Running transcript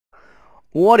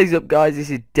What is up, guys? This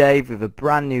is Dave with a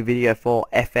brand new video for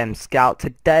FM Scout.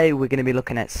 Today we're going to be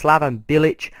looking at Slaven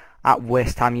Bilić at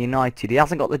West Ham United. He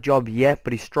hasn't got the job yet,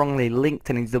 but he's strongly linked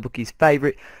and he's the bookie's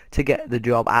favourite to get the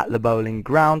job at the Bowling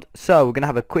Ground. So we're going to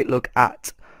have a quick look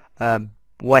at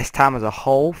West Ham as a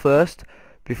whole first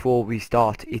before we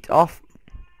start it off.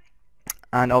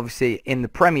 And obviously in the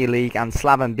Premier League, and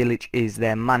Slaven Bilić is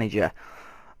their manager.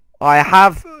 I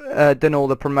have done all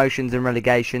the promotions and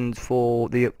relegations for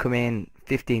the upcoming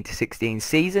 15 to 16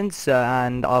 seasons,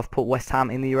 and I've put West Ham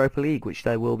in the Europa League, which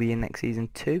they will be in next season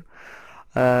too.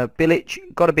 Bilic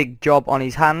got a big job on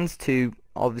his hands to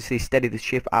obviously steady the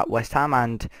ship at West Ham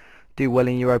and do well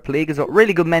in Europa League. He's got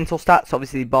really good mental stats,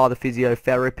 obviously bar the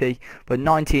physiotherapy, but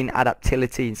 19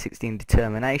 adaptability and 16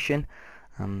 determination,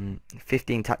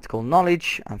 15 tactical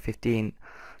knowledge and 15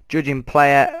 judging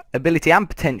player ability and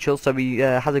potential, so he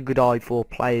has a good eye for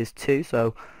players too,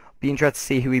 so be interested to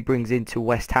see who he brings into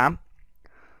West Ham.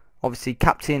 Obviously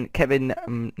captain Kevin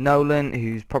Nolan,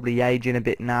 who's probably aging a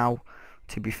bit now,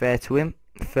 to be fair to him,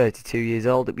 32 years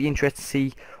old. It'd be interesting to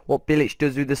see what Bilic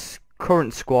does with the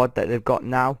current squad that they've got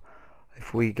now.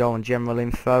 If we go on general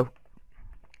info,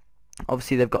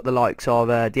 obviously they've got the likes of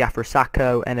Diafra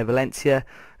Sakho, Enner Valencia,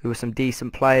 who are some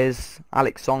decent players.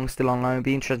 Alex Song still on loan.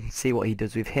 Be interesting to see what he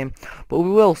does with him. But we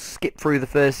will skip through the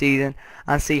first season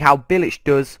and see how Bilic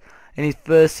does in his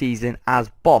first season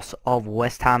as boss of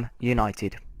West Ham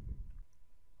United.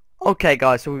 Okay,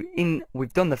 guys, so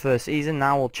we've done the first season.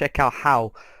 Now we'll check out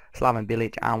how Slaven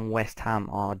Bilić and West Ham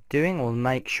are doing. We'll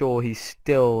make sure he's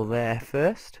still there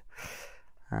first.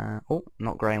 Oh,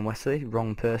 not Graham Wesley,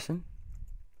 wrong person.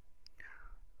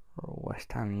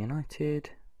 West Ham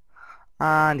United.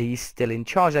 And he's still in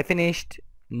charge. They finished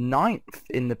 9th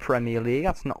in the Premier League.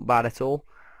 That's not bad at all.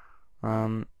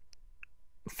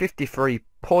 53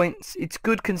 points. It's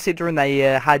good considering they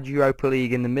had Europa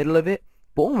League in the middle of it.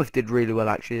 Bournemouth did really well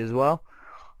actually as well.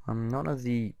 None of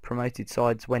the promoted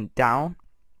sides went down.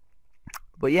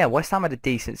 But yeah, West Ham had a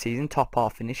decent season. Top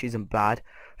half finish isn't bad.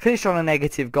 Finished on a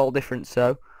negative goal difference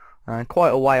though. Quite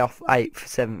a way off 8th,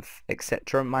 7th,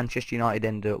 etc. Manchester United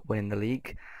ended up winning the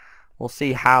league. We'll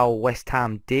see how West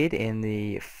Ham did in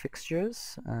the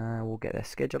fixtures. We'll get their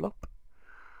schedule up.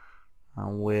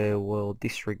 And we will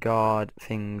disregard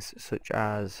things such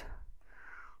as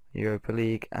Europa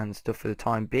League and stuff for the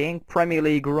time being. Premier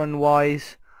League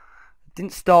run-wise,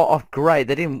 didn't start off great.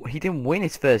 He didn't win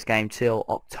his first game till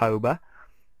October.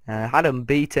 Had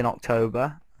unbeaten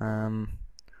October.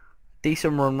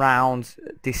 Decent run round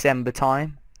December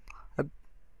time. A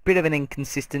bit of an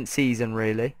inconsistent season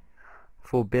really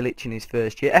for Bilic in his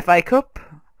first year. FA Cup,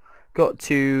 got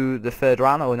to the third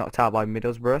round, or knocked out by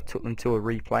Middlesbrough, took them to a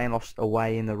replay and lost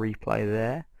away in the replay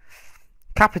there.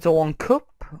 Capital One Cup,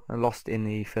 lost in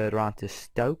the third round to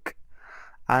Stoke.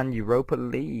 And Europa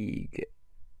League,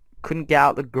 couldn't get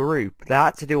out the group. They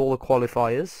had to do all the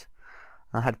qualifiers.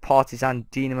 I had Partizan,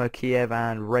 Dinamo Kiev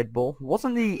and Red Bull.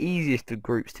 Wasn't the easiest of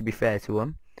groups, to be fair to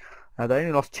them. They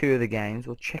only lost 2 of the games.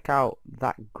 We'll check out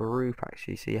that group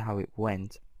actually, see how it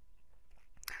went.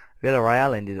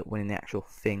 Villarreal ended up winning the actual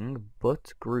thing,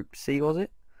 but Group C, was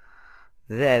it?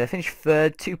 There, they finished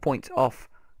 3rd, 2 points off,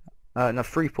 no,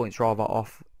 3 points rather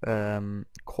off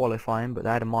qualifying, but they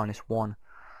had a -1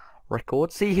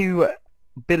 record. See who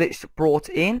Bilic brought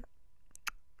in.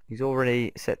 He's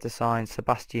already set to sign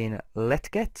Sebastian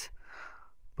Letget,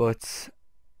 but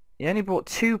he only brought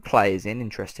 2 players in,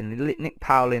 interestingly. Nick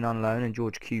Powell in on loan and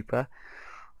George Cooper,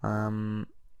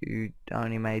 who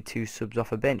only made 2 subs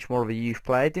off a bench, more of a youth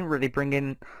player. Didn't really bring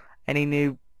in any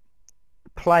new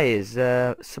players.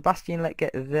 Sebastian Letget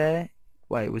there.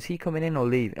 Wait, was he coming in or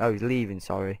leaving? Oh, he's leaving,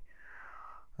 sorry.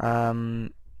 I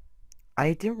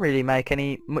didn't really make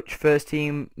much first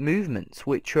team movements,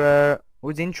 which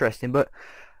was interesting, but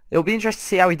it'll be interesting to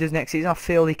see how he does next season. I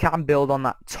feel he can build on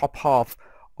that top half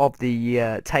of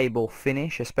the table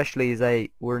finish, especially as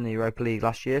they were in the Europa League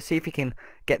last year. See if he can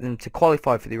get them to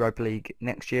qualify for the Europa League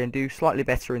next year and do slightly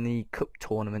better in the cup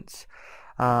tournaments.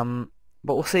 But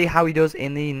we'll see how he does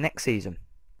in the next season.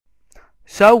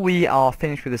 So we are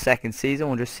finished with the second season.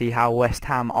 We'll just see how West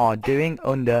Ham are doing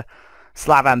under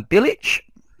Slaven Bilic.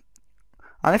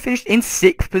 And they finished in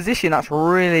 6th position. That's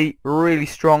really, really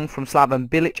strong from Slaven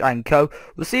Bilic and co.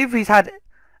 We'll see if he's had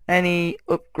any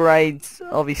upgrades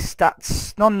of his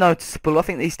stats. Non-noticeable. I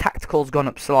think his tactical's gone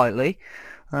up slightly.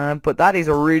 But that is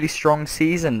a really strong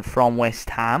season from West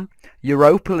Ham.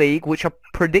 Europa League, which I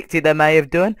predicted they may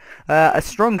have done. A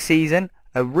strong season.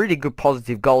 A really good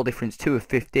positive goal difference, 2 of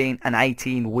 15 and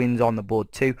 18 wins on the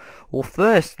board too. We'll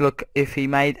first look if he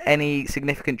made any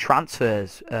significant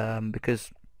transfers,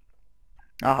 because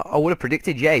I would have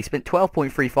predicted, yeah, he spent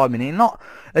 12.35 million, not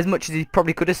as much as he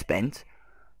probably could have spent.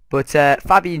 But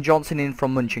Fabian Johnson in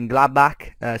from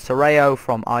Mönchengladbach, Soreo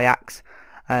from Ajax,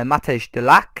 Matej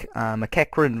Delac,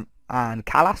 McEachran and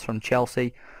Callas from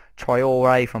Chelsea,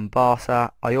 Traore from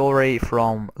Barca, Iori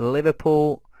from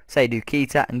Liverpool, Seydou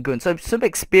Keita and Gunn. So some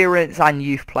experience and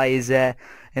youth players there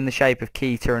in the shape of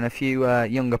Keita and a few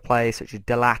younger players such as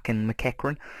Delac and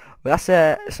McEachran. Well,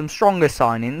 that's some stronger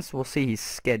signings. We'll see his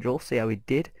schedule, see how he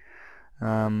did.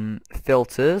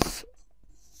 Filters.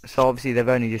 So obviously they've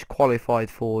only just qualified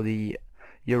for the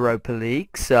Europa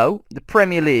League. So the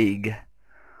Premier League.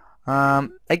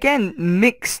 Again,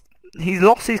 mixed. His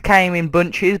losses came in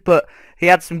bunches, but he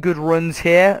had some good runs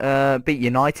here. Beat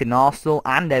United and Arsenal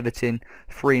and Everton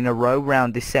 3 in a row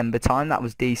around December time. That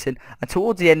was decent. And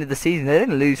towards the end of the season, they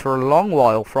didn't lose for a long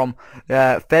while, from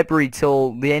February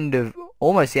till the end of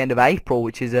almost the end of April,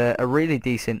 which is a really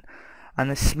decent. And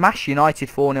they smashed United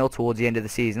 4-0 towards the end of the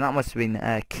season. That must have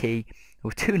been key. They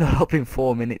were 2-0 up in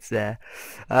 4 minutes there.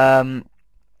 FA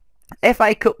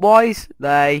Cup wise,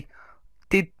 they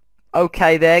did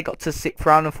okay there. Got to 6th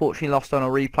round. Unfortunately lost on a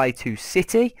replay to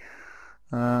City.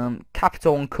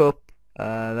 Capital Cup,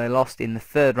 they lost in the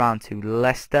 3rd round to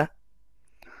Leicester.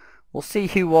 We'll see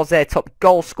who was their top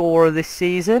goal scorer this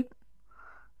season.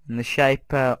 In the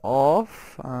shape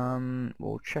of,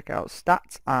 we'll check out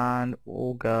stats and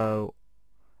we'll go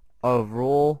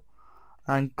overall.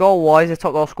 And goal-wise, the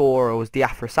top goal scorer was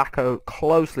Diafra Sakho,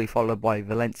 closely followed by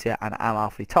Valencia and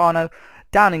Amalfitano.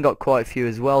 Downing got quite a few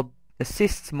as well.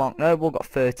 Assists, Mark Noble got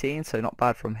 13, so not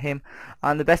bad from him.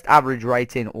 And the best average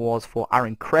rating was for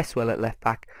Aaron Cresswell at left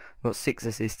back, who got 6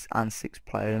 assists and 6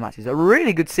 player of the matches. A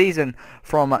really good season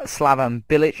from Slaven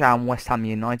Bilić and West Ham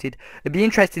United. It'd be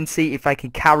interesting to see if they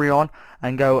can carry on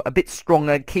and go a bit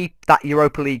stronger, keep that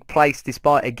Europa League place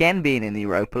despite again being in the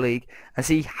Europa League, and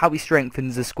see how he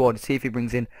strengthens the squad, see if he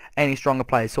brings in any stronger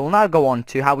players. So we'll now go on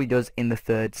to how he does in the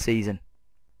 3rd season.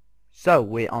 So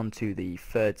we're on to the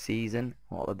 3rd season,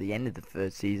 or at the end of the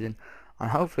 3rd season,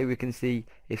 and hopefully we can see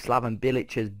if Slaven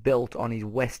Bilić has built on his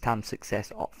West Ham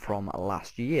success from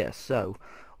last year. So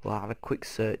we'll have a quick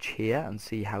search here and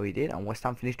see how he did, and West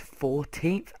Ham finished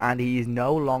 14th, and he is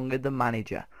no longer the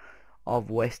manager of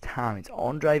West Ham. It's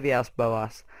Andre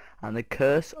Villas-Boas, and the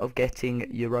curse of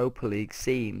getting Europa League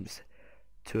seems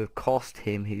to have cost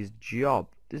him his job.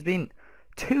 There's been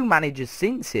 2 managers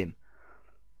since him.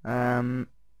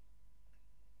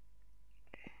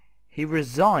 He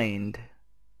resigned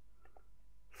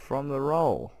from the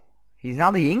role. He's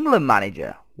now the England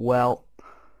manager. Well,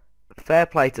 fair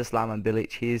play to Slaven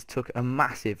Bilić. He has took a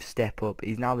massive step up.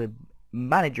 He's now the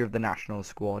manager of the national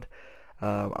squad.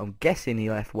 I'm guessing he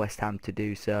left West Ham to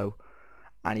do so,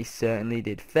 and he certainly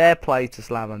did. Fair play to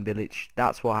Slaven Bilić.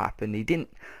 That's what happened. He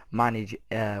didn't manage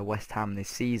West Ham this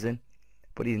season,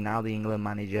 but he's now the England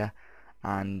manager,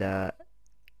 and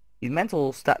his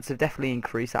mental stats have definitely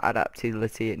increased, that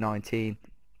adaptability at 19.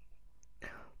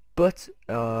 But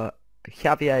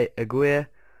Javier Aguirre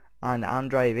and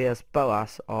Andre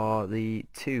Villas-Boas are the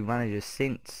 2 managers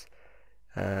since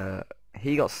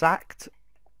he got sacked,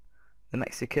 the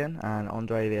Mexican, and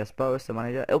Andre Villas-Boas, the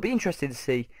manager. It'll be interesting to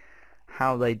see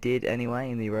how they did anyway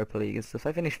in the Europa League and stuff.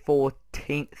 They finished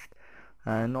 14th.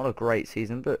 Not a great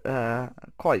season, but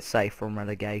quite safe from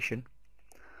relegation.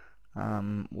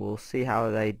 We'll see how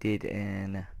they did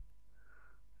in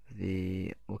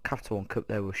the Capital One Cup.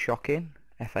 They were shocking.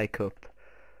 FA Cup,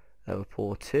 they were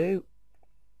poor too.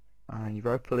 And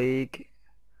Europa League,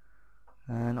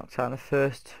 knocked out in the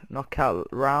first knockout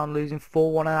round, losing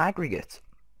 4-1 in aggregate.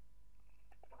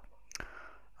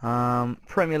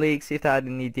 Premier League, see if they had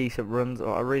any decent runs.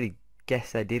 I really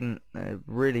guess they didn't.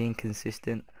 Really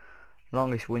inconsistent.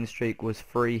 Longest win streak was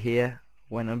 3 here,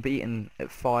 went unbeaten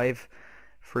at 5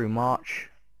 through March.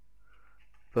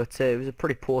 But it was a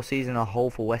pretty poor season as a whole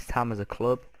for West Ham as a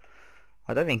club.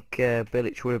 I don't think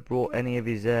Bilic would have brought any of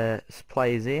his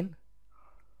players in.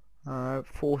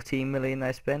 14 million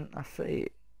they spent. I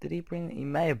think, did he bring? He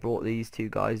may have brought these 2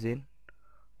 guys in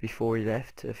before he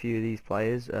left. A few of these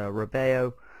players,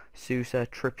 Rabeo, Sousa,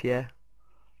 Trippier.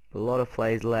 A lot of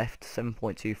players left.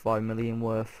 7.25 million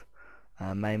worth.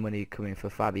 Main money coming for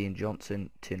Fabian Johnson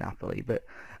to Napoli. But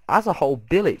as a whole,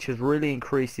 Bilic has really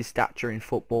increased his stature in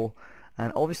football,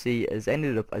 and obviously has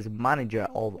ended up as manager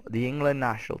of the England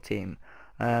national team.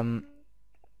 I'm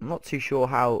not too sure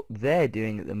how they're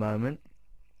doing at the moment.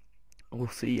 We'll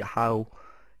see how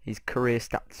his career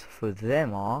stats for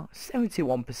them are.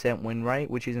 71% win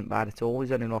rate, which isn't bad at all.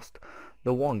 He's only lost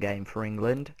the 1 game for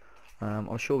England.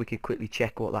 I'm sure we could quickly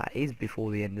check what that is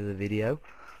before the end of the video.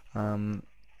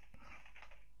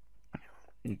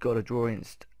 He got a draw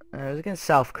against It was against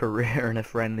South Korea in a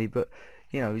friendly, but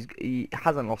you know he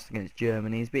hasn't lost against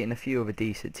Germany. He's beaten a few other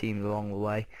decent teams along the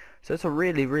way, so it's a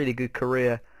really good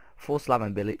career for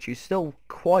Slaven Bilic, who's still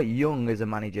quite young as a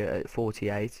manager at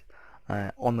 48.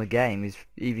 On the game, he's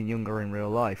even younger in real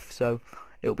life. So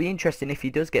it'll be interesting if he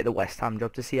does get the West Ham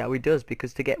job to see how he does,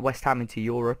 because to get West Ham into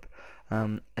Europe,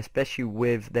 especially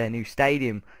with their new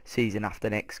stadium season after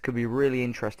next, could be really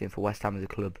interesting for West Ham as a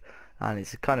club, and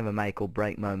it's kind of a make or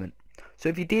break moment. So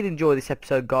if you did enjoy this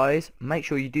episode, guys, make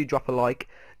sure you do drop a like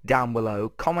down below,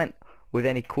 comment with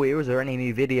any queries or any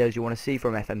new videos you want to see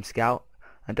from FM Scout,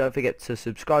 and don't forget to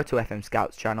subscribe to FM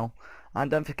Scout's channel,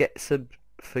 and don't forget to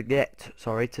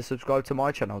subscribe to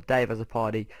my channel,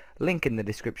 DaveAzzopardi, link in the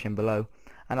description below,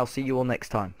 and I'll see you all next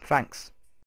time. Thanks.